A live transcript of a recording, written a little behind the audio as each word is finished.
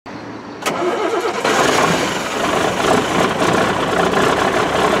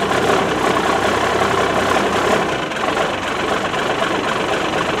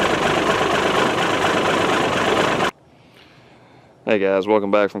guys, welcome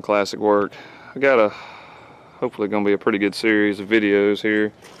back from Classic Work. I got hopefully gonna be a pretty good series of videos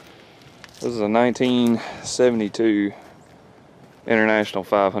here. This is a 1972 International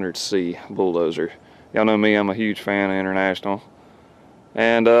 500C bulldozer. Y'all know me, I'm a huge fan of International.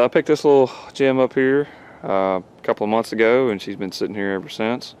 And I picked this little gem up here a couple of months ago, and she's been sitting here ever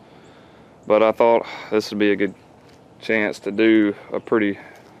since. But I thought this would be a good chance to do a pretty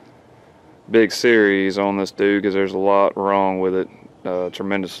big series on this dude, because there's a lot wrong with it,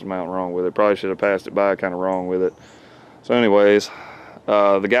 tremendous amount wrong with it. Probably should have passed it by kind of wrong with it. So anyways,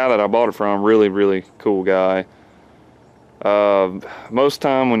 the guy that I bought it from, really cool guy. Most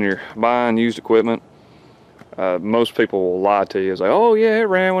time when you're buying used equipment, most people will lie to you. It's like, oh yeah, it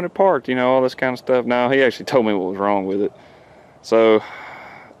ran when it parked, you know, all this kind of stuff. No, he actually told me what was wrong with it. So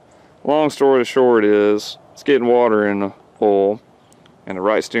long story short is, it's getting water in the oil, and the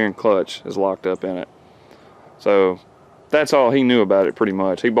right steering clutch is locked up in it. So that's all he knew about it pretty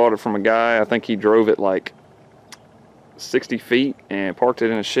much. He bought it from a guy, I think he drove it like 60 feet and parked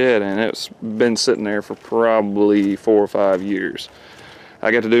it in a shed, and it's been sitting there for probably 4 or 5 years.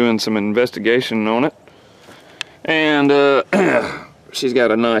 I got to doing some investigation on it, and she's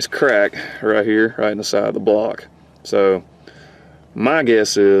got a nice crack right here, right in the side of the block. So my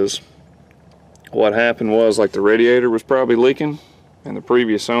guess is what happened was, like, the radiator was probably leaking, and the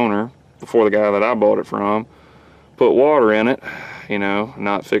previous owner, before the guy that I bought it from, put water in it, you know,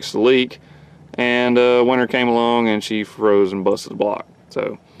 not fix the leak, and winter came along and she froze and busted the block.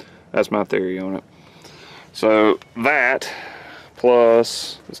 So that's my theory on it. So that,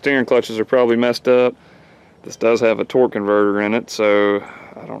 plus the steering clutches are probably messed up. This does have a torque converter in it, so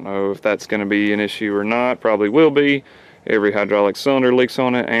I don't know if that's going to be an issue or not. Probably will be. Every hydraulic cylinder leaks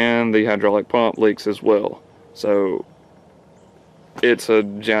on it, and the hydraulic pump leaks as well. So it's a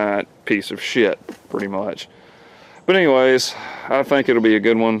giant piece of shit, pretty much. But anyways, I think it'll be a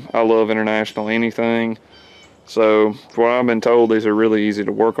good one. I love International anything. So from what I've been told, these are really easy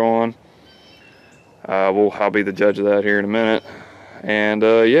to work on. I'll be the judge of that here in a minute. And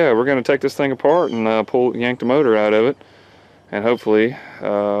yeah, we're gonna take this thing apart and yank the motor out of it, and hopefully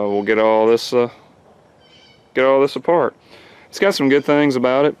we'll get all this apart. It's got some good things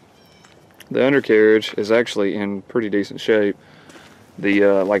about it. The undercarriage is actually in pretty decent shape.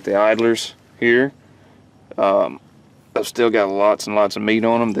 The like the idlers here, I've still got lots and lots of meat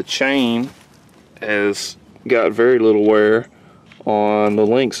on them. The chain has got very little wear on the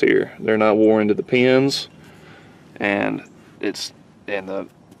links here. They're not wore into the pins, and the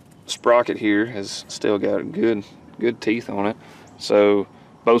sprocket here has still got good teeth on it. So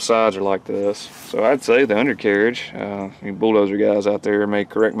both sides are like this. So I'd say the undercarriage, you bulldozer guys out there may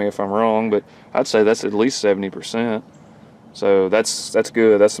correct me if I'm wrong, but I'd say that's at least 70%. So that's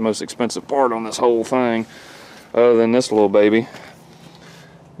good. That's the most expensive part on this whole thing, other than this little baby.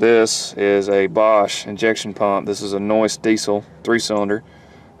 This is a Bosch injection pump. This is a Noise diesel 3-cylinder.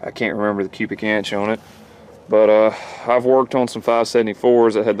 I can't remember the cubic inch on it, but I've worked on some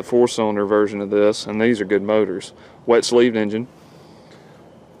 574s that had the 4-cylinder version of this, and these are good motors. Wet sleeved engine,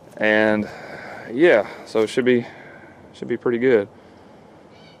 and yeah, so it should be pretty good.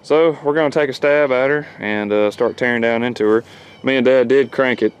 So we're going to take a stab at her and start tearing down into her. Me and Dad did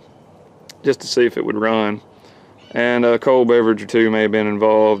crank it just to see if it would run, and a cold beverage or two may have been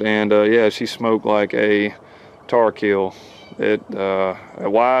involved, and yeah, she smoked like a tar kill. A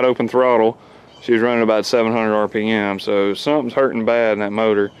wide open throttle, she was running about 700 RPM, so something's hurting bad in that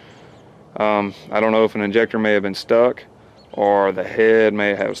motor. I don't know if an injector may have been stuck, or the head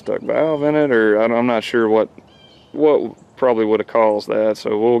may have a stuck valve in it, or I'm not sure what probably would have caused that.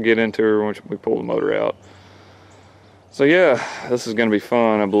 So we'll get into her when we pull the motor out. So yeah, this is gonna be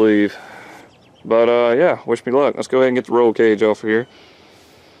fun, I believe. But yeah, wish me luck. Let's go ahead and get the roll cage off of here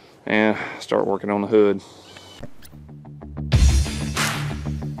and start working on the hood.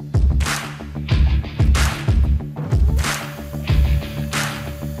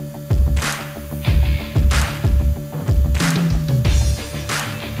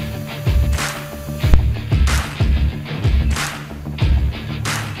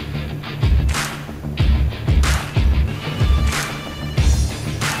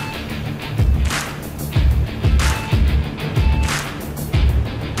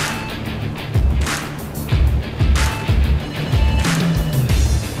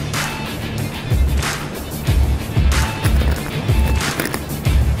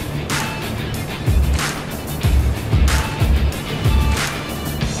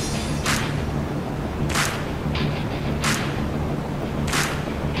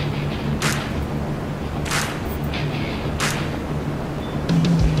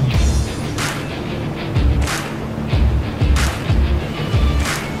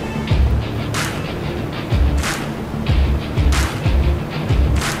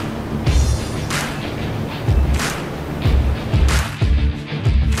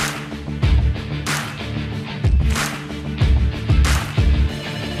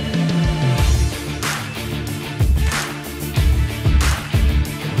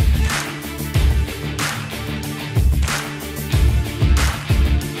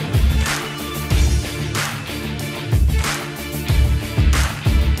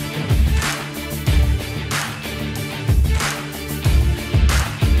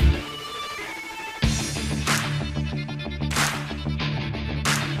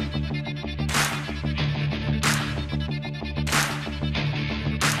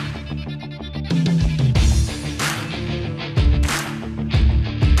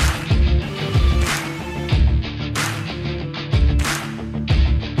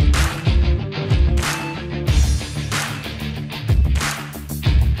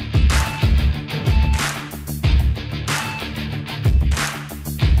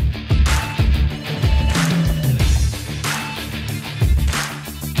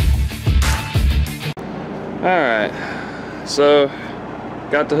 so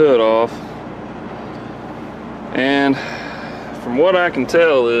got the hood off, and from what I can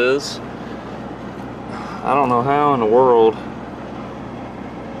tell is, I don't know how in the world,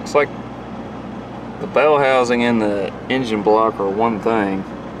 it's like the bell housing and the engine block are one thing.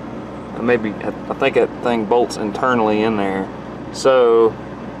 Maybe, I think that thing bolts internally in there. So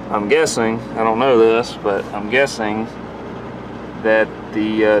I'm guessing, I don't know this, but I'm guessing that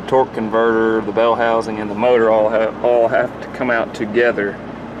the torque converter, the bell housing, and the motor all have to come out together.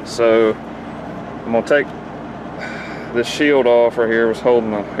 So I'm gonna take this shield off right here. I was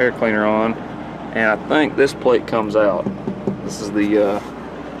holding the air cleaner on, and I think this plate comes out. This is the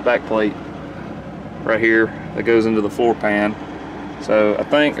back plate right here that goes into the floor pan. So I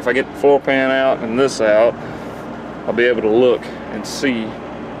think if I get the floor pan out and this out, I'll be able to look and see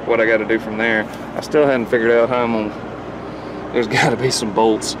what I got to do from there. I still hadn't figured out how I'm gonna. There's got to be some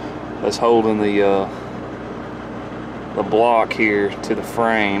bolts that's holding the block here to the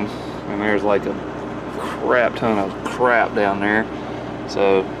frame, and there's like a crap ton of crap down there.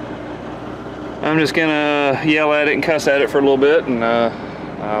 So I'm just gonna yell at it and cuss at it for a little bit, and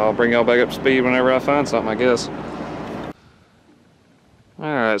I'll bring y'all back up to speed whenever I find something, I guess.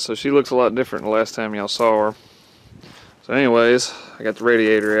 Alright, so she looks a lot different the last time y'all saw her. So anyways, I got the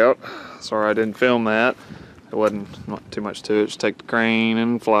radiator out. Sorry I didn't film that. It wasn't not too much to it. Just take the crane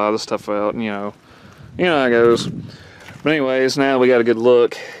and fly the stuff out, and you know how it goes. But anyways, now we got a good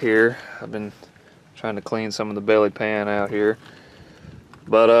look here. I've been trying to clean some of the belly pan out here.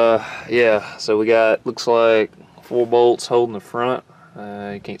 But yeah, so we got, looks like 4 bolts holding the front.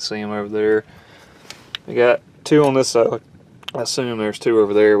 You can't see them over there. We got 2 on this side. I assume there's 2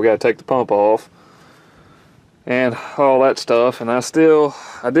 over there. We got to take the pump off and all that stuff. And I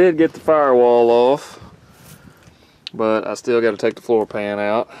did get the firewall off, but I still got to take the floor pan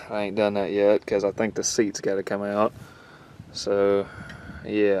out. I ain't done that yet because I think the seat's got to come out. So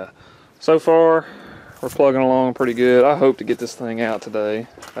yeah, so far we're plugging along pretty good. I hope to get this thing out today.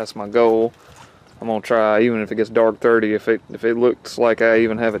 That's my goal. I'm gonna try, even if it gets dark 30. If it looks like I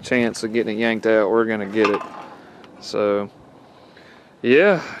even have a chance of getting it yanked out, we're gonna get it. So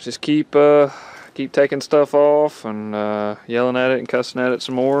yeah, just keep taking stuff off and yelling at it and cussing at it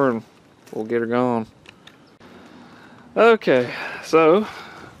some more, and we'll get her gone. Okay, so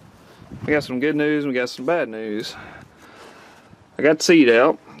we got some good news and we got some bad news. I got the seat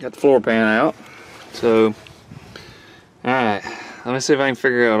out, got the floor pan out. So alright, let me see if I can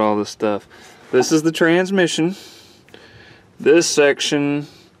figure out all this stuff. This is the transmission. This section,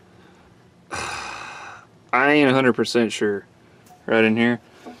 I ain't 100% sure. Right in here.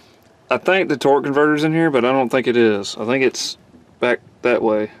 I think the torque converter's in here, but I don't think it is. I think it's back that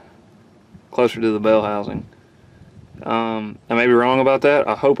way, closer to the bell housing. I may be wrong about that.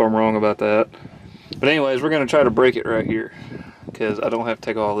 I hope I'm wrong about that. But anyways, we're going to try to break it right here, because I don't have to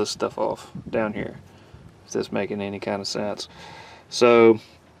take all this stuff off down here, if that's making any kind of sense. So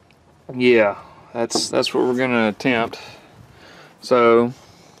yeah, that's what we're going to attempt. So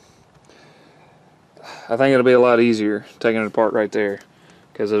I think it'll be a lot easier taking it apart right there,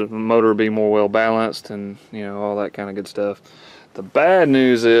 because the motor will be more well balanced and all that kind of good stuff. The bad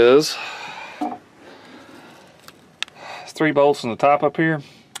news is 3 bolts on the top up here.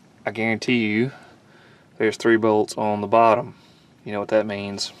 I guarantee you there's 3 bolts on the bottom. You know what that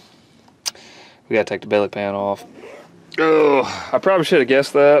means. We gotta take the belly pan off. Oh, I probably should have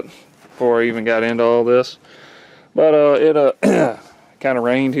guessed that before I even got into all this. But it kind of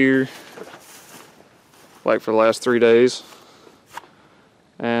rained here like for the last 3 days.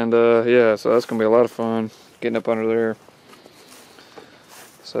 And yeah, so that's gonna be a lot of fun getting up under there.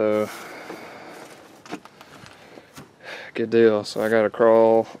 So good deal. So I gotta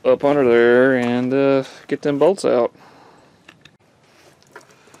crawl up under there and get them bolts out.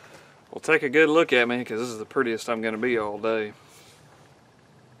 Well, take a good look at me, because this is the prettiest I'm gonna be all day.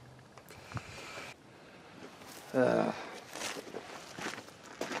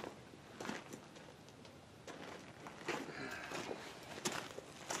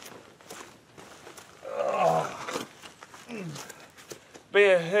 Be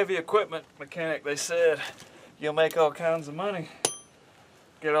a heavy equipment mechanic, they said. You'll make all kinds of money.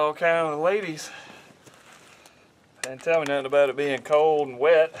 Get all kinds of ladies. They didn't tell me nothing about it being cold and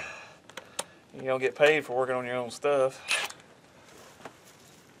wet. You don't get paid for working on your own stuff.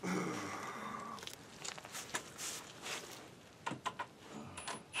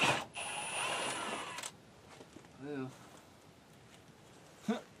 Yeah.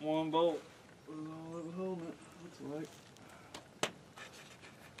 One bolt was all that was holding it, looks like.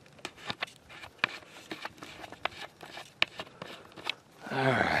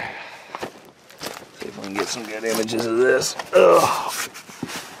 Alright. See if we can get some good images of this. Ugh.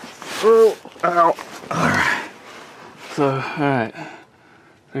 Oh, ow. Alright. So, alright.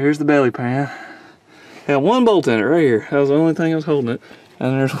 So here's the belly pan. Had one bolt in it right here. That was the only thing that was holding it.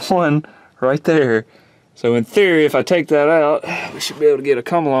 And there's one right there. So in theory, if I take that out, we should be able to get a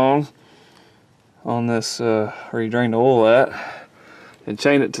come along on this where you drain the oil at, and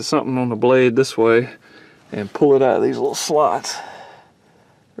chain it to something on the blade this way and pull it out of these little slots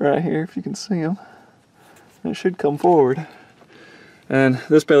right here, if you can see them. And it should come forward. And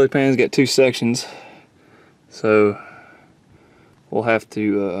this belly pan's got two sections, so we'll have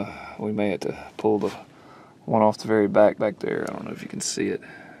to we may have to pull the one off the very back there. I don't know if you can see it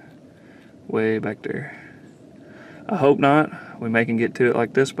way back there. I hope not. We may can get to it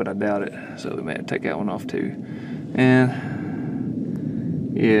like this, but I doubt it. So we may have to take that one off too. And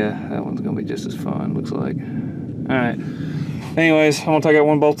yeah, that one's gonna be just as fun, looks like. All right. Anyways, I'm gonna take that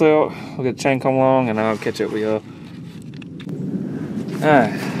one bolt out. We'll get the chain come along, and I'll catch up with y'all. All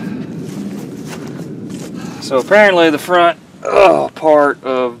right. So apparently the front part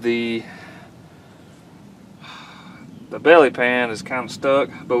of the belly pan is kind of stuck,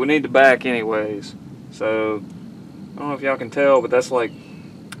 but we need the back anyways. So I don't know if y'all can tell, but that's like,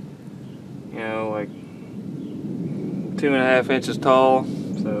 you know, like 2.5 inches tall.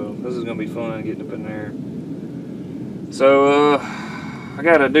 So this is gonna be fun getting up in there. So I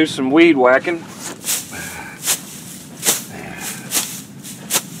gotta do some weed whacking.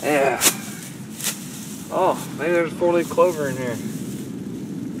 Yeah. Oh, maybe there's a 4-leaf clover in here.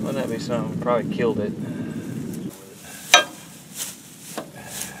 Wouldn't that be something? Probably killed it.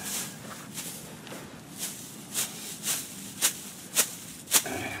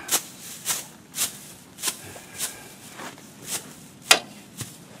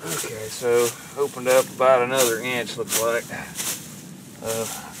 Okay, so opened up about another inch, looks like.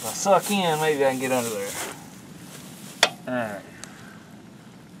 If I suck in, maybe I can get under there. Alright.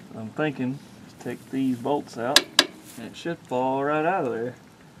 I'm thinking, just take these bolts out, and it should fall right out of there.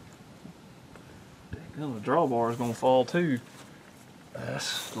 The drawbar is going to fall too.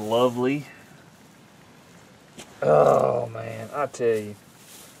 That's lovely. Oh man, I tell you.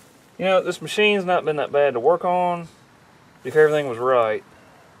 You know, this machine's not been that bad to work on if everything was right.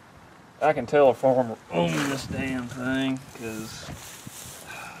 I can tell if I'm owning this damn thing, because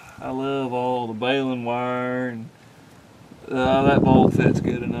I love all the baling wire, and that bolt fits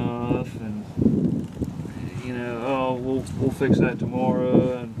good enough, and you know, oh, we'll fix that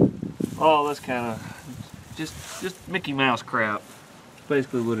tomorrow, and all this kind of just Mickey Mouse crap. That's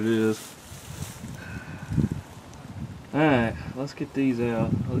basically what it is. Alright, let's get these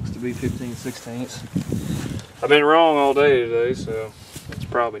out. It looks to be 15/16. I've been wrong all day today, so it's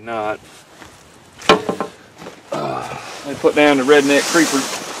probably not. Let me put down the redneck creeper.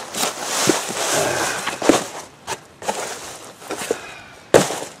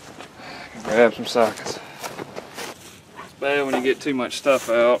 Grab some sockets. It's bad when you get too much stuff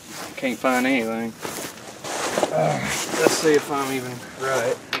out, you can't find anything. Let's see if I'm even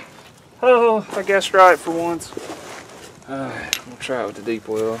right. Oh, I guess right for once. Alright, we'll try it with the deep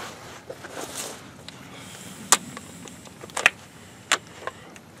well.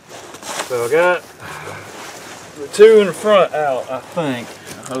 So I got the two in the front out, I think.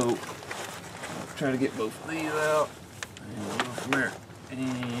 I hope. I'll try to get both of these out. And we'll go from there.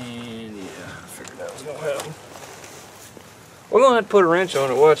 And yeah, I figured that was gonna happen. We're gonna have to put a wrench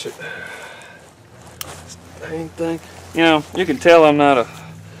on it, watch it. Dang thing. You know, you can tell I'm not a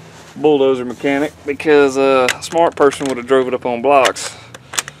bulldozer mechanic because a smart person would have drove it up on blocks.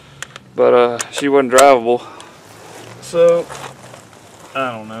 But she wasn't drivable. So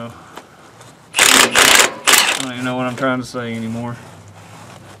I don't know. I don't even know what I'm trying to say anymore.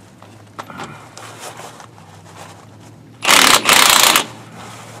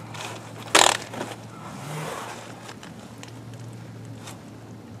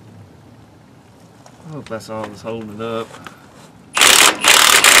 I hope that's all that's holding it up.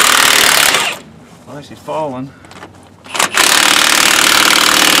 Well, she's falling.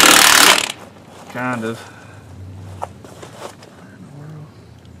 Kind of.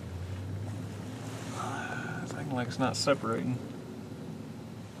 It's acting like it's not separating.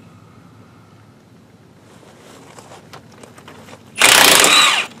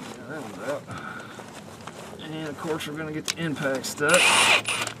 Yeah, that one's out. And of course we're gonna get the impact stuck. I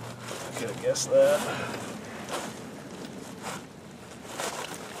could have guessed that.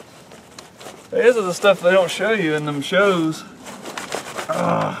 This is the stuff they don't show you in them shows.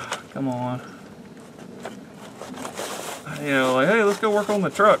 Ah, come on. You know, like, hey, let's go work on the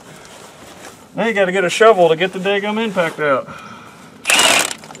truck. Now you got to get a shovel to get the daggum impact out.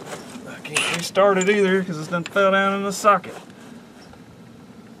 I can't restart it either because it's done fell down in the socket.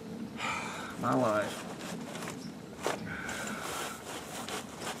 My life.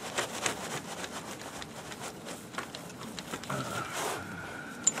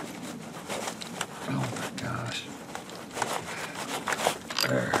 Oh my gosh.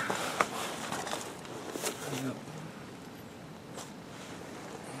 There. Yep.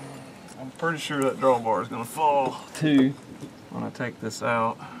 I'm pretty sure that drawbar is going to fall too when I take this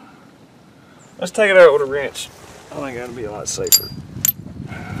out. Let's take it out with a wrench. I think that'll be a lot safer.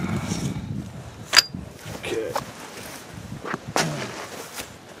 Okay.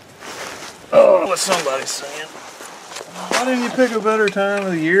 Oh, what somebody's saying. Why didn't you pick a better time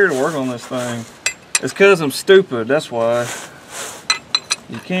of the year to work on this thing? It's because I'm stupid, that's why.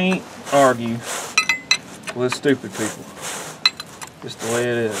 You can't argue with stupid people. Just the way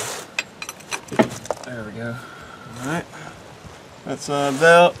it is. There we go. Alright. That side's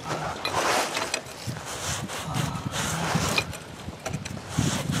out.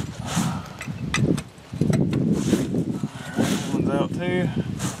 Out too.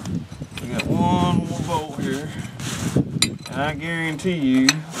 We got one more bolt here, and I guarantee you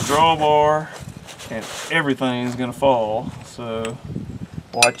the drawbar and everything's gonna fall, so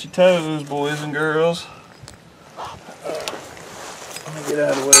watch your toes, boys and girls. Let me get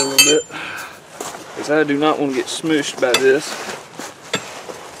out of the way a little bit because I do not want to get smooshed by this.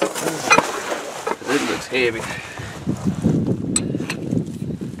 It looks heavy.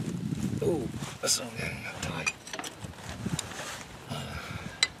 Oh, that's not tight.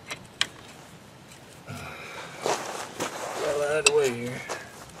 Out of the way here.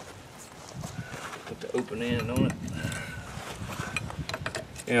 Put the open end on it.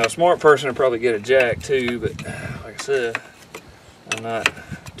 You know, a smart person would probably get a jack too, but like I said, I'm not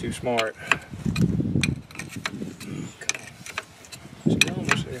too smart.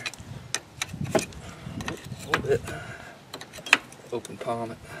 Almost there. A little bit. Open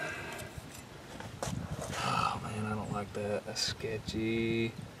palm it. Oh man, I don't like that. That's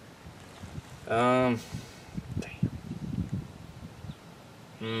sketchy.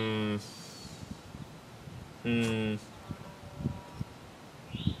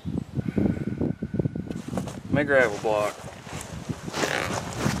 Make gravel block.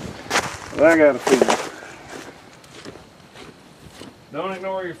 But I got a feeling. Don't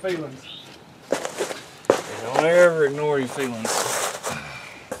ignore your feelings. Don't ever ignore your feelings.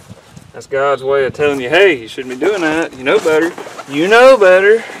 That's God's way of telling you, hey, you shouldn't be doing that. You know better. You know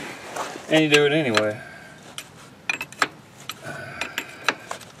better. And you do it anyway.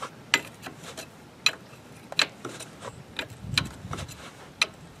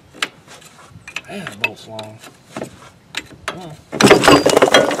 Man, the bolt's long. Oh.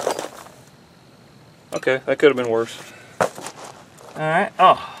 Okay, that could have been worse. Alright,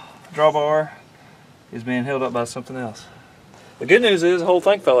 drawbar is being held up by something else. The good news is the whole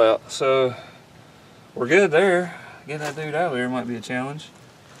thing fell out, so we're good there. Getting that dude out of there might be a challenge.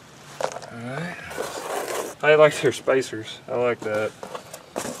 Alright. I like their spacers. I like that.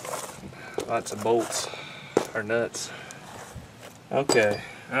 Lots of bolts or nuts. Okay,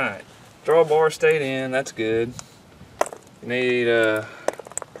 alright. Drawbar stayed in, that's good. You need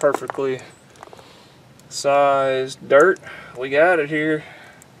perfectly sized dirt. We got it here.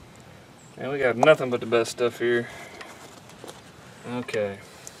 And we got nothing but the best stuff here. Okay.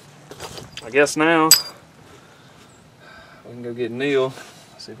 I guess now we can go get Neil.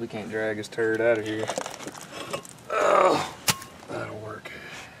 See if we can't drag his turd out of here. Oh, that'll work.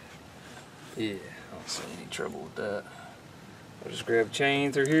 Yeah, I don't see any trouble with that. I'll just grab a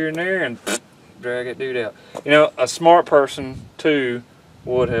chain through here and there and drag that dude out. You know, a smart person too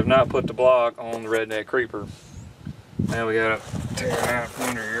would have not put the block on the redneck creeper. Now we gotta tear it out from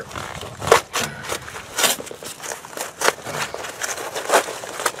under here.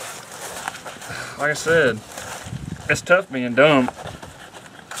 Like I said, it's tough being dumb.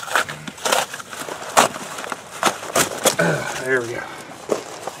 There we go.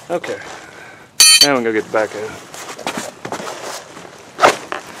 Okay. Now we can go get the backhoe.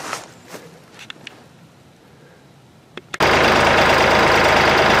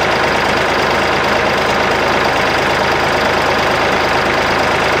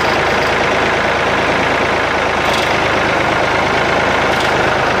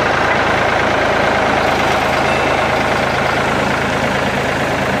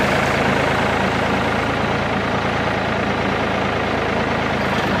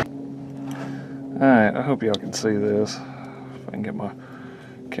 Alright, I hope y'all can see this. If I can get my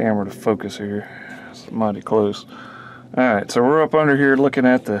camera to focus here. It's mighty close. Alright, so we're up under here looking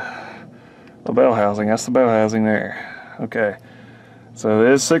at the bell housing. That's the bell housing there. Okay, so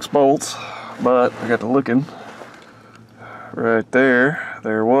there's 6 bolts. But I got to looking right there.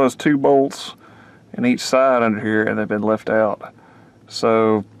 There was 2 bolts in each side under here, and they've been left out.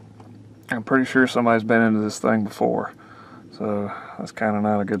 So I'm pretty sure somebody's been into this thing before. So that's kind of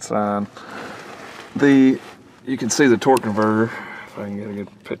not a good sign. You can see the torque converter. If I can get a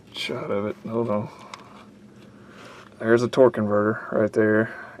good pitch shot of it. Hold on. There's a torque converter right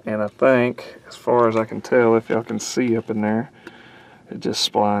there. And I think, as far as I can tell, if y'all can see up in there, it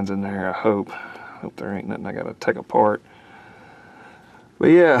just splines in there, I hope. Hope there ain't nothing I gotta take apart. But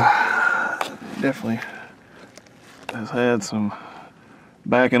yeah, definitely has had some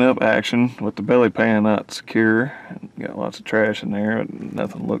backing up action with the belly pan not secure. Got lots of trash in there, but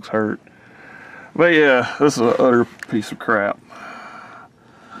nothing looks hurt. But yeah, this is an utter piece of crap.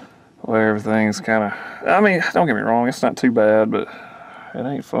 Where everything's kind of, I mean, don't get me wrong, it's not too bad, but it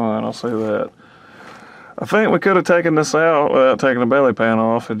ain't fun, I'll say that. I think we could have taken this out without taking the belly pan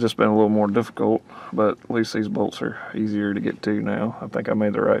off. It'd just been a little more difficult, but at least these bolts are easier to get to now. I think I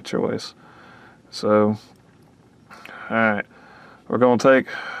made the right choice. So, alright, we're going to take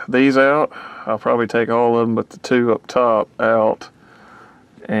these out. I'll probably take all of them but the 2 up top out,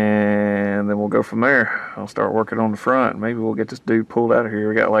 and then we'll go from there. I'll start working on the front. Maybe we'll get this dude pulled out of here.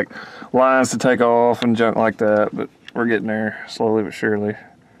 We got like lines to take off and junk like that, but we're getting there slowly but surely.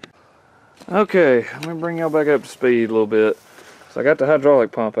 Okay, let me bring y'all back up to speed a little bit. So I got the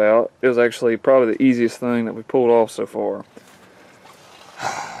hydraulic pump out. It was actually probably the easiest thing that we pulled off so far.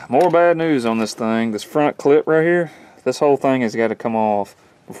 More bad news on this thing. This front clip right here, this whole thing has got to come off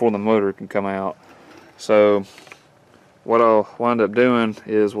before the motor can come out. So what I'll wind up doing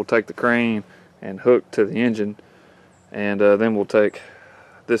is we'll take the crane and hook to the engine, and then we'll take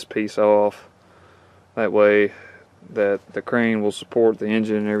this piece off. That way that the crane will support the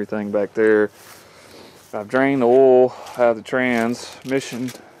engine and everything back there. I've drained the oil out of the transmission,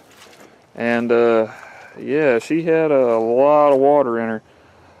 and yeah, she had a lot of water in her.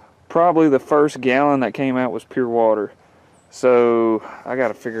 Probably the first gallon that came out was pure water. So I got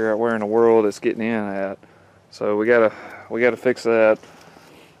to figure out where in the world it's getting in at. So we gotta fix that.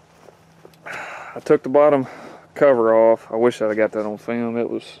 I took the bottom cover off. I wish I'd have got that on film. It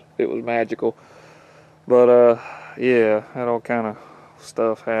was magical. But yeah, that all kind of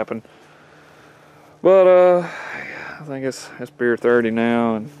stuff happened. But I think it's beer 30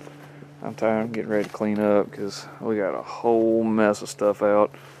 now, and I'm tired of getting ready to clean up because we got a whole mess of stuff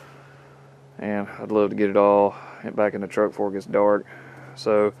out, and I'd love to get it all back in the truck before it gets dark.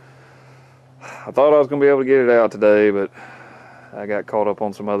 So I thought I was gonna be able to get it out today, but I got caught up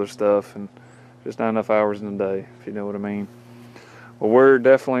on some other stuff, and just not enough hours in the day, if you know what I mean. Well, we're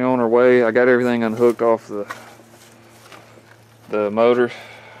definitely on our way. I got everything unhooked off the motor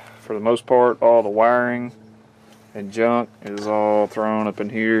for the most part. All the wiring and junk is all thrown up in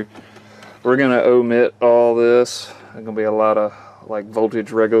here. We're gonna omit all this. There's gonna be a lot of like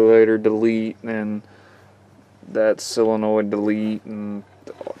voltage regulator delete, and that solenoid delete, and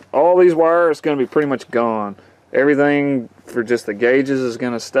all these wires gonna be pretty much gone. Everything for just the gauges is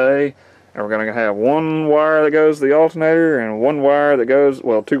gonna stay. And we're going to have one wire that goes to the alternator and one wire that goes,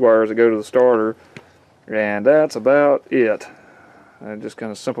 well, 2 wires that go to the starter. And that's about it. I'm just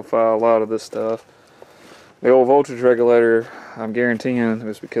going to simplify a lot of this stuff. The old voltage regulator, I'm guaranteeing it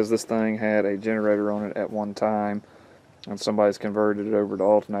was because this thing had a generator on it at one time. And somebody's converted it over to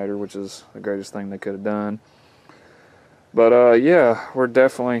alternator, which is the greatest thing they could have done. But yeah, we're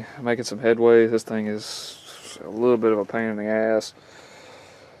definitely making some headway. This thing is a little bit of a pain in the ass.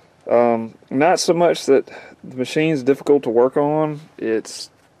 Not so much that the machine's difficult to work on, it's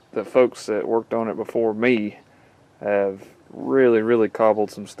the folks that worked on it before me have really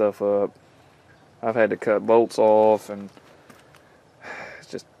cobbled some stuff up. I've had to cut bolts off, and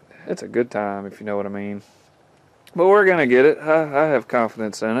it's a good time, if you know what I mean. But we're gonna get it. I have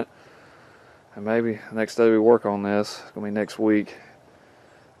confidence in it, and maybe the next day we work on this. It's gonna be next week,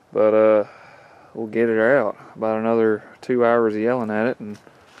 but we'll get it out. About another 2 hours of yelling at it, and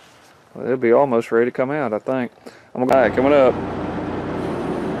well, it'll be almost ready to come out, I think. I'm gonna go coming up.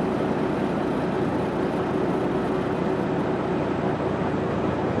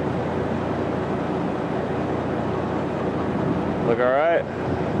 Look all right?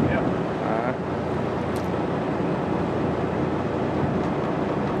 Yep. All right.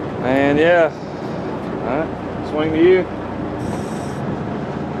 And yeah. All right. Swing to you.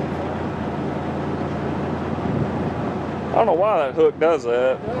 I don't know why that hook does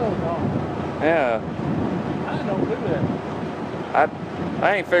that. Yeah. I don't do that.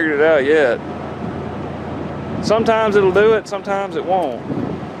 I ain't figured it out yet. Sometimes it'll do it, sometimes it won't.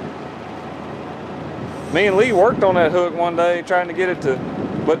 Me and Lee worked on that hook one day trying to get it to,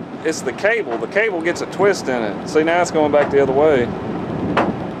 but it's the cable. The cable gets a twist in it. See, now it's going back the other way.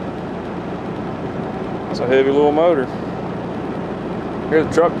 It's a heavy little motor. Here's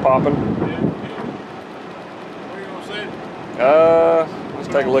the truck popping. What are you gonna say? Let's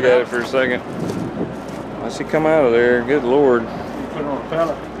take a look at it for a second. Let's see come out of there. Good Lord. You put it on a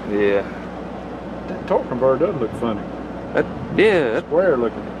pallet. Yeah. That torque converter does look funny. Yeah. Square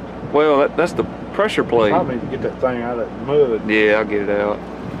looking. Well, that's the pressure plate. I need to get that thing out of that mud. Yeah, I'll get it out.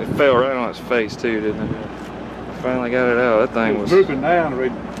 It fell right on its face too, didn't it? I finally got it out. That thing was drooping down.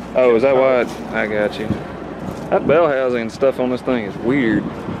 Oh, is that why? I got you. That bell housing and stuff on this thing is weird.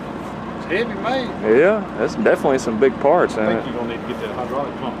 It's heavy made. Yeah, that's definitely some big parts in I it. think you're gonna need to get that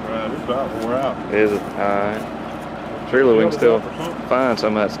hydraulic pump right. It's about wore out. Is it? Alright. Surely we can still find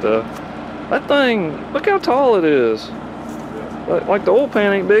some of that stuff. That thing, look how tall it is. Like the oil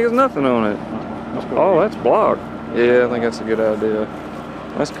pan ain't big as nothing on it. Oh, that's blocked. Yeah, I think that's a good idea.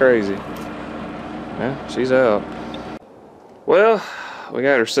 That's crazy. Yeah, she's out. Well, we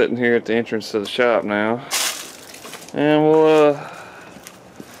got her sitting here at the entrance to the shop now. And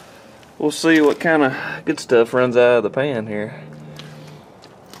we'll see what kind of good stuff runs out of the pan here.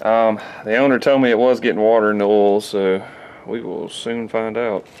 The owner told me it was getting water in the oil, so we will soon find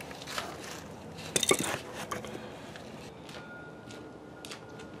out.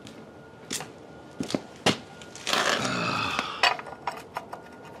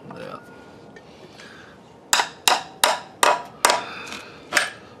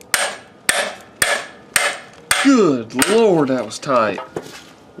 Good Lord, that was tight.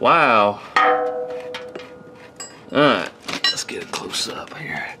 Wow. Alright, let's get a close up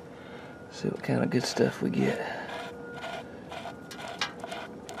here. See what kind of good stuff we get.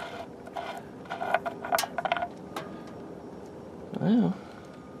 Well,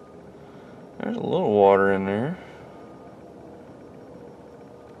 there's a little water in there.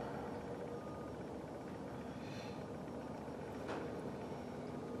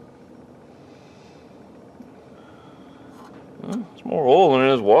 Well, it's more oil than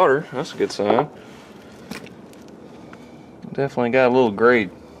it is water. That's a good sign. Definitely got a little gray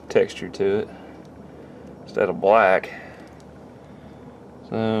texture to it instead of black.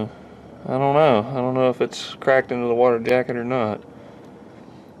 So I don't know. I don't know if it's cracked into the water jacket or not.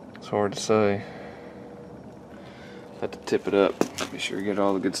 It's hard to say. Have to tip it up. Be sure to get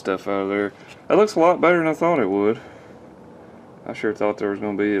all the good stuff out of there. That looks a lot better than I thought it would. I sure thought there was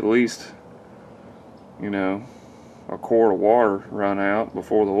going to be at least, you know, a quart of water run out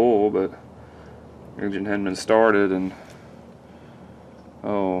before the oil, but the engine hadn't been started in,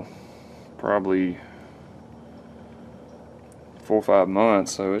 oh, probably 4 or 5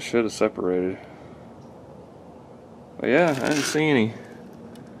 months, so it should have separated. But yeah, I didn't see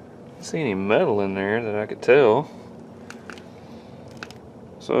any metal in there that I could tell.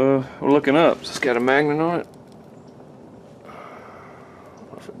 So we're looking up. Has this got a magnet on it? I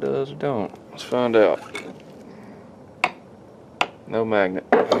don't know if it does or don't. Let's find out. No magnet.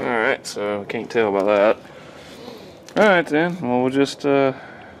 Alright, so can't tell by that. Alright then, well we'll just I'll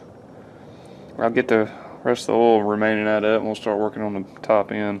get the rest of the oil remaining out of it and we'll start working on the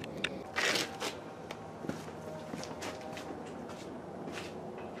top end.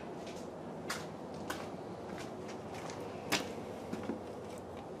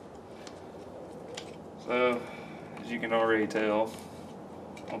 So, as you can already tell,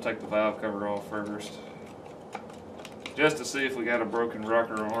 I'll take the valve cover off first, just to see if we got a broken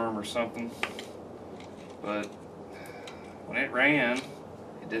rocker arm or something. But when it ran,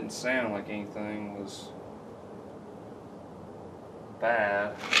 it didn't sound like anything was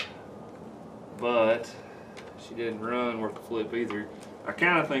bad, but she didn't run worth the flip either. I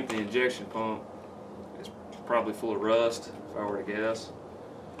kind of think the injection pump is probably full of rust, if I were to guess,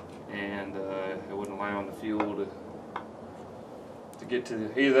 and it wasn't allowing the fuel to get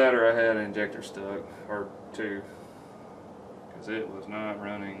to either that, or I had an injector stuck, or two, because it was not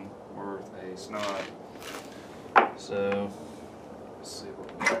running worth a snot. So let's see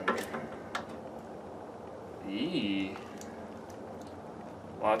what we got here. Eee.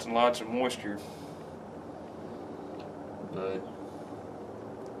 Lots and lots of moisture, but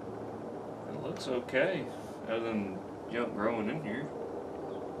it looks okay, other than junk growing in here.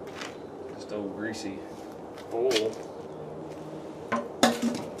 Just old greasy oil.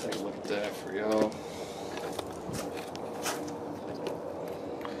 Take a look at that for y'all.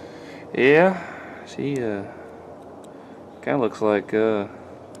 Yeah, she kind of looks like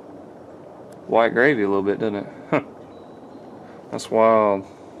white gravy a little bit, doesn't it? Huh. That's wild.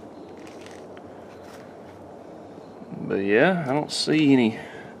 But yeah, I don't see any,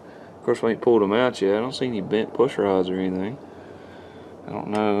 of course we ain't pulled them out yet, I don't see any bent push rods or anything. don't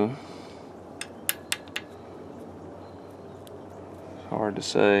know. It's hard to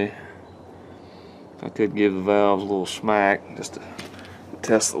say. I could give the valves a little smack just to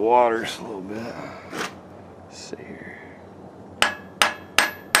test the waters a little bit. Let's see here.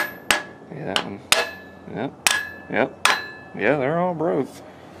 Yeah, that one. Yep. Yep. Yeah, they're all broke.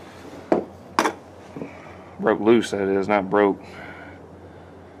 Broke loose, that is, not broke.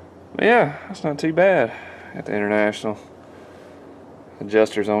 But yeah, that's not too bad. Got the International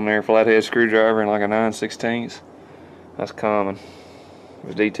adjusters on there, flathead screwdriver and like a 9/16. That's common.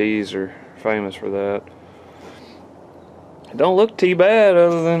 The DTs are famous for that. It don't look too bad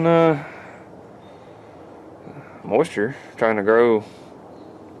other than moisture trying to grow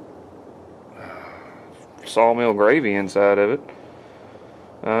sawmill gravy inside of it.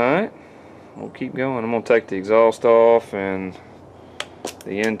 Alright, we'll keep going. I'm going to take the exhaust off and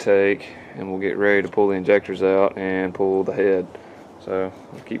the intake, and we'll get ready to pull the injectors out and pull the head. So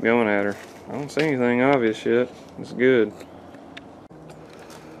we'll keep going at her. I don't see anything obvious yet. It's good.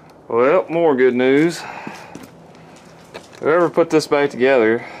 Well, more good news. Whoever put this back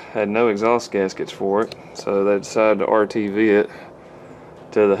together had no exhaust gaskets for it, so they decided to RTV it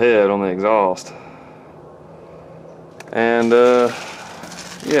to the head on the exhaust. And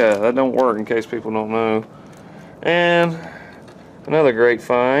yeah, that don't work, in case people don't know. And another great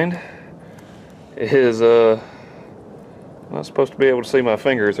find is I'm not supposed to be able to see my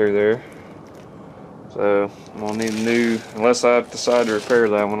finger through there. So I'm gonna need a new, unless I decide to repair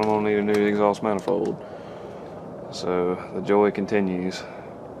that one, I'm gonna need a new exhaust manifold. So the joy continues.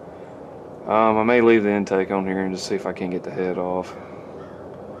 I may leave the intake on here and just see if I can get the head off.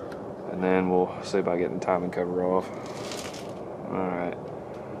 And then we'll see about getting the timing cover off. Alright.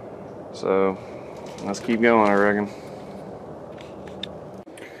 So let's keep going, I reckon.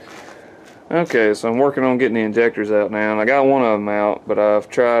 Okay, so I'm working on getting the injectors out now, and I got one of them out, but I've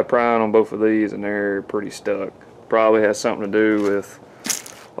tried prying on both of these and they're pretty stuck. Probably has something to do with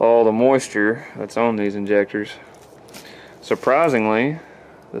all the moisture that's on these injectors. Surprisingly,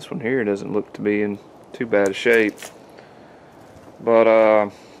 this one here doesn't look to be in too bad a shape. But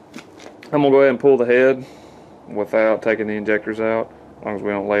I'm gonna go ahead and pull the head without taking the injectors out. As long as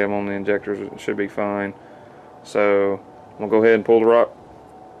we don't lay them on the injectors, it should be fine. So I'm gonna go ahead and pull the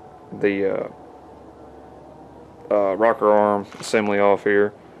rocker arm assembly off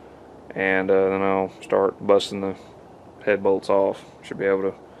here, and then I'll start busting the head bolts off. Should be able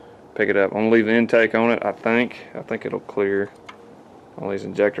to pick it up. I'm gonna leave the intake on it. I think it'll clear all these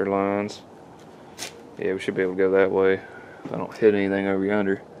injector lines. Yeah, we should be able to go that way. I don't hit anything over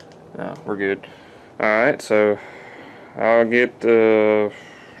yonder. No, we're good. Alright, so I'll get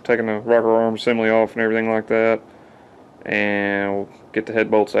taking the rocker arm assembly off and everything like that, and we'll get the head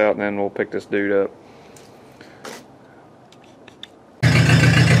bolts out, and then we'll pick this dude up.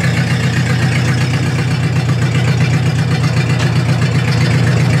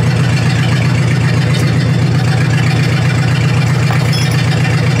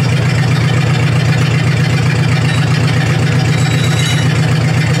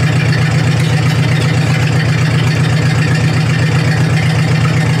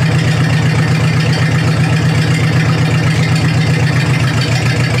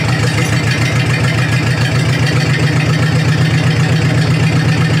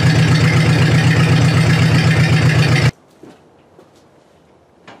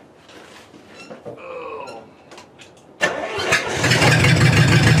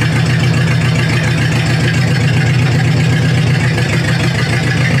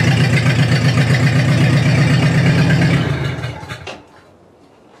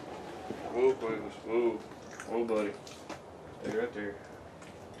 Whoa, buddy. Stay right there.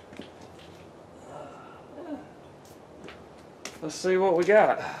 Let's see what we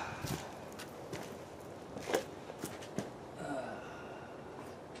got.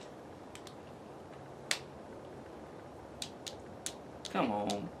 Come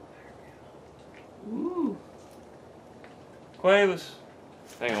on. Ooh. Cuevas.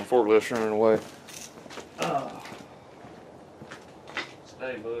 Hang on, forklift's running away. Oh.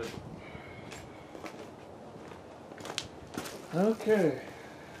 Stay, bud. Okay.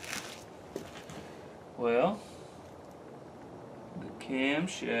 Well, the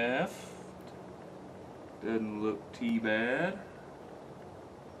camshaft doesn't look too bad.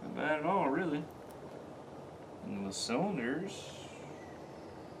 Not bad at all, really. And the cylinders,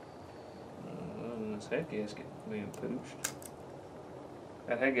 other than this head gasket being pooched.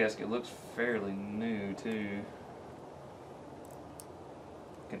 That head gasket looks fairly new too.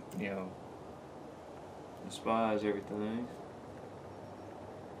 You know, despise everything.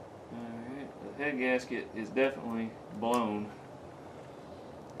 Alright, the head gasket is definitely blown.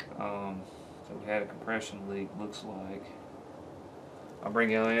 So we had a compression leak, looks like. I'll bring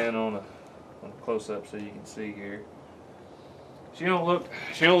you in on a close-up so you can see here. She don't look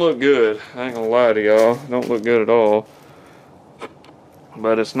good. I ain't gonna lie to y'all. Don't look good at all.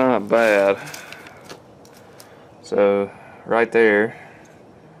 But it's not bad. So right there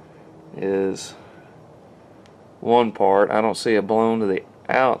is one part. I don't see it blown to the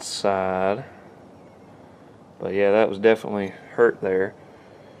outside. But yeah, that was definitely hurt there.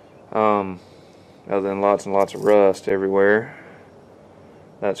 Other than lots and lots of rust everywhere.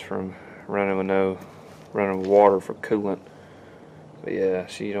 That's from running with water for coolant. But yeah,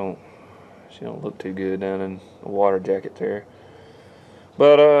 she don't look too good down in the water jacket there.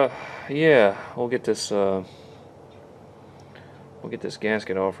 But yeah, we'll get this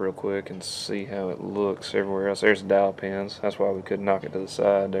gasket off real quick and see how it looks everywhere else. There's the dowel pins. That's why we couldn't knock it to the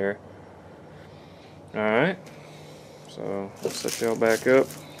side there. Alright, so let's set y'all back up.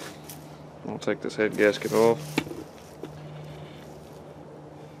 I'll take this head gasket off.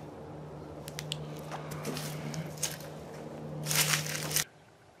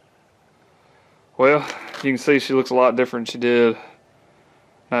 Well, you can see she looks a lot different than she did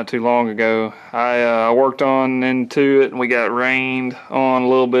not too long ago. I worked on into it and we got rained on a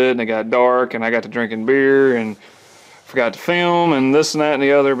little bit and it got dark and I got to drinking beer and forgot to film and this and that and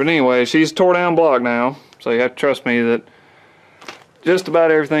the other. But anyway, she's a tore down block now, so you have to trust me that just about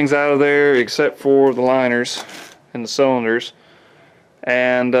everything's out of there except for the liners and the cylinders.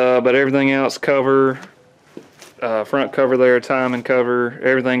 And but everything else, cover, front cover there, timing cover,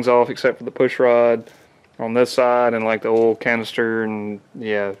 everything's off except for the push rod on this side and like the oil canister and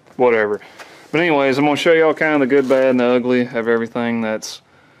yeah, whatever. But anyways, I'm going to show y'all kind of the good, bad, and the ugly of everything that's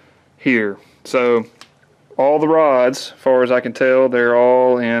here. So all the rods, as far as I can tell, they're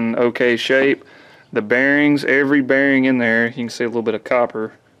all in okay shape. The bearings, every bearing in there, you can see a little bit of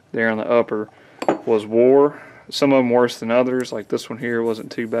copper there on the upper, was wore. Some of them worse than others, like this one here wasn't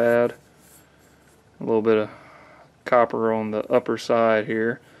too bad. A little bit of copper on the upper side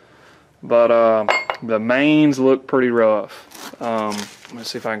here. But the mains look pretty rough.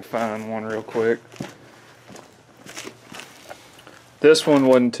 Let's see if I can find one real quick. This one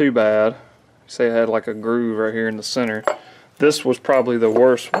wasn't too bad. See, it had like a groove right here in the center. This was probably the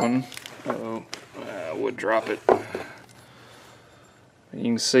worst one. Uh-oh, I would drop it. You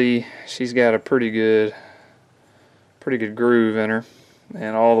can see she's got a pretty good groove in her,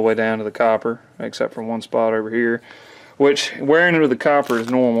 and all the way down to the copper, except for one spot over here, which wearing into the copper is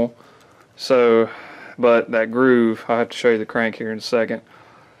normal. So, but that groove, I'll have to show you the crank here in a second.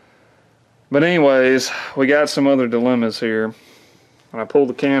 But anyways, we got some other dilemmas here. When I pull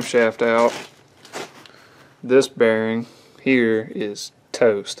the camshaft out, this bearing here is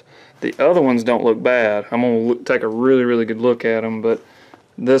toast. The other ones don't look bad. I'm going to take a really good look at them, but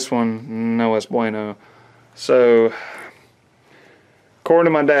this one, no es bueno. So, according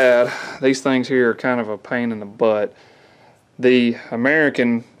to my dad, these things here are kind of a pain in the butt. The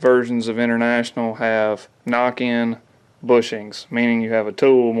American versions of International have knock-in bushings, meaning you have a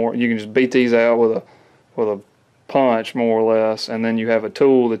tool, you can just beat these out with a punch more or less, and then you have a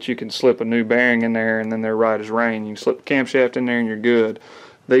tool that you can slip a new bearing in there and then they're right as rain. You can slip the camshaft in there and you're good.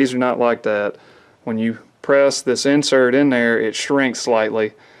 These are not like that. When you press this insert in there, it shrinks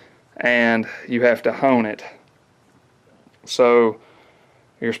slightly and you have to hone it. So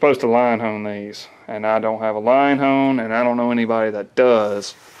you're supposed to line hone these, and I don't have a line hone and I don't know anybody that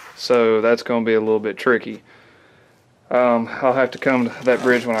does, so that's going to be a little bit tricky. I'll have to come to that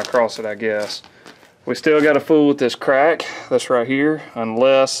bridge when I cross it, I guess. We still got to fool with this crack that's right here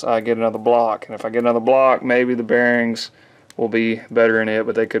unless I get another block, and if I get another block, maybe the bearings will be better in it,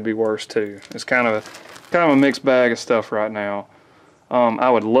 but they could be worse too. It's kind of a mixed bag of stuff right now. I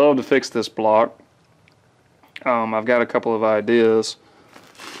would love to fix this block. I've got a couple of ideas.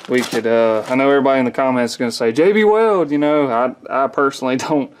 We could, I know everybody in the comments is going to say, JB Weld, you know, I personally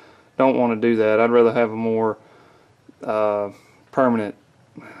don't want to do that. I'd rather have a more permanent,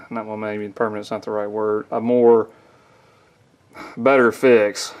 well, maybe permanent's not the right word, a more better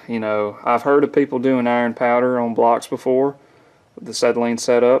fix. You know, I've heard of people doing iron powder on blocks before with the acetylene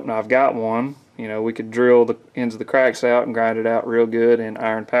setup, and I've got one. You know, we could drill the ends of the cracks out and grind it out real good and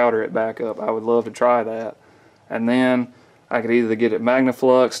iron powder it back up. I would love to try that. And then I could either get it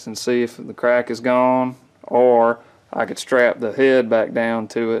magnafluxed and see if the crack is gone, or I could strap the head back down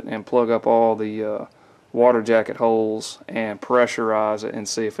to it and plug up all the water jacket holes and pressurize it and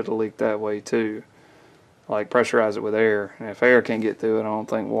see if it'll leak that way too. Like pressurize it with air. And if air can't get through it, I don't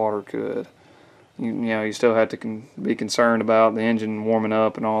think water could. You know, you still have to be concerned about the engine warming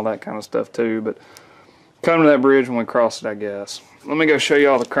up and all that kind of stuff too. But come to that bridge when we cross it, I guess. Let me go show you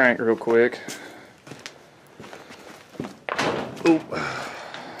all the crank real quick. Oop.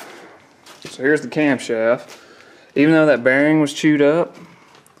 So here's the camshaft. Even though that bearing was chewed up,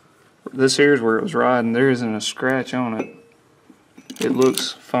 this here's where it was riding. There isn't a scratch on it. It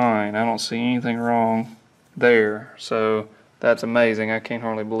looks fine. I don't see anything wrong there. So that's amazing. I can't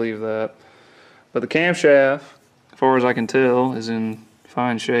hardly believe that. But the camshaft, as far as I can tell, is in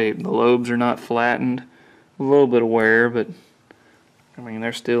fine shape. The lobes are not flattened. A little bit of wear, but I mean,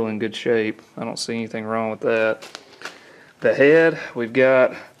 they're still in good shape. I don't see anything wrong with that. The head, we've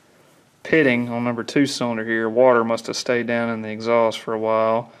got pitting on number 2 cylinder here. Water must have stayed down in the exhaust for a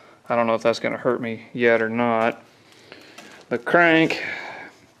while. I don't know if that's going to hurt me yet or not. The crank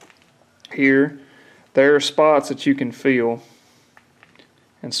here, there are spots that you can feel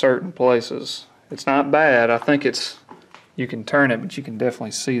in certain places. It's not bad. I think it's, you can turn it, but you can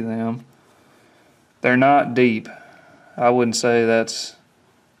definitely see them. They're not deep. I wouldn't say that's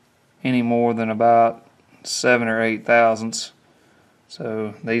any more than about 7 or 8 thousandths.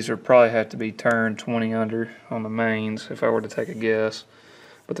 So these are probably have to be turned 20 under on the mains if I were to take a guess.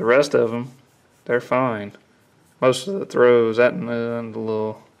 But the rest of them, they're fine. Most of the throws, that and a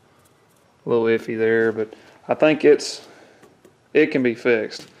little iffy there, but I think it can be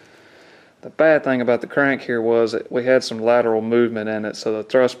fixed. The bad thing about the crank here was that we had some lateral movement in it, so the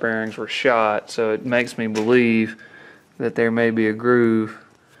thrust bearings were shot, so it makes me believe that there may be a groove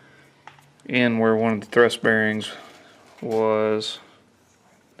in where one of the thrust bearings was.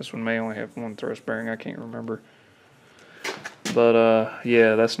 This one may only have one thrust bearing, I can't remember. But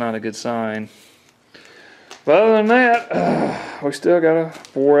yeah, that's not a good sign. But other than that, we still got a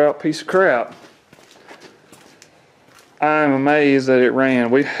wore out piece of crap. I'm amazed that it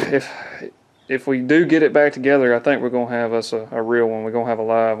ran. If we do get it back together, I think we're gonna have us a real one. We're gonna have a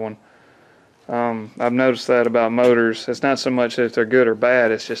live one. I've noticed that about motors. It's not so much if they're good or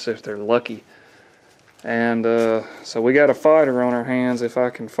bad, it's just if they're lucky. And so we got a fighter on our hands if I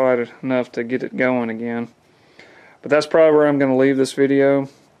can fight it enough to get it going again. But that's probably where I'm going to leave this video.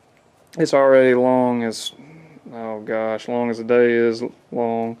 It's already long as, oh gosh, long as the day is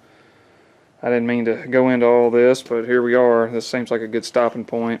long. I didn't mean to go into all this, but here we are. This seems like a good stopping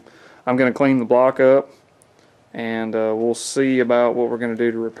point. I'm going to clean the block up, and we'll see about what we're going to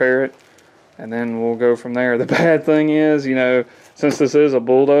do to repair it, and then we'll go from there. The bad thing is, you know, since this is a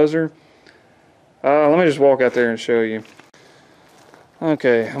bulldozer, let me just walk out there and show you.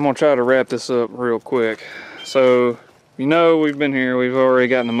 Okay, I'm going to try to wrap this up real quick. So, you know, we've been here, we've already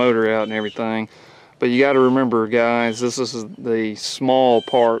gotten the motor out and everything, but you got to remember, guys, this is the small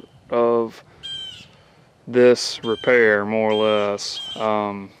part of this repair, more or less.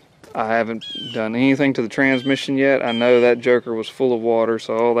 I haven't done anything to the transmission yet. I know that joker was full of water,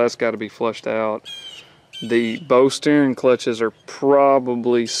 so all that's got to be flushed out. The bow steering clutches are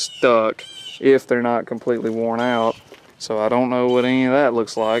probably stuck if they're not completely worn out. So I don't know what any of that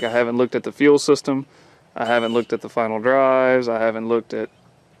looks like. I haven't looked at the fuel system. I haven't looked at the final drives. I haven't looked at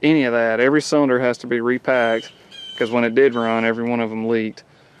any of that. Every cylinder has to be repacked because when it did run, every one of them leaked.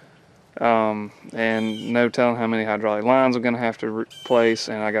 And no telling how many hydraulic lines I'm going to have to replace,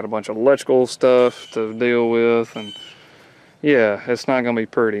 and I got a bunch of electrical stuff to deal with, and yeah, it's not going to be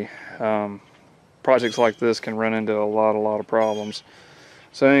pretty. Projects like this can run into a lot of problems.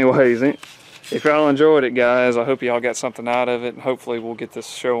 So anyways, if y'all enjoyed it, guys, I hope y'all got something out of it, and hopefully we'll get this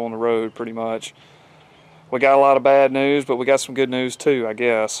show on the road pretty much. We got a lot of bad news, but we got some good news too, I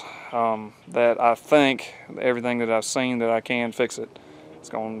guess. That I think everything that I've seen that I can fix it. It's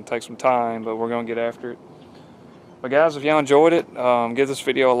going to take some time, but we're going to get after it. But guys, if y'all enjoyed it, give this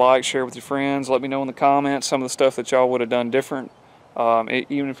video a like, share it with your friends. Let me know in the comments some of the stuff that y'all would have done different,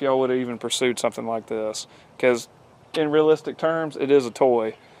 even if y'all would have even pursued something like this. Because in realistic terms, it is a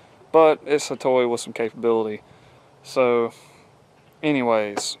toy, but it's a toy with some capability. So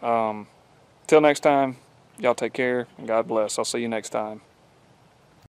anyways, till next time, y'all take care and God bless. I'll see you next time.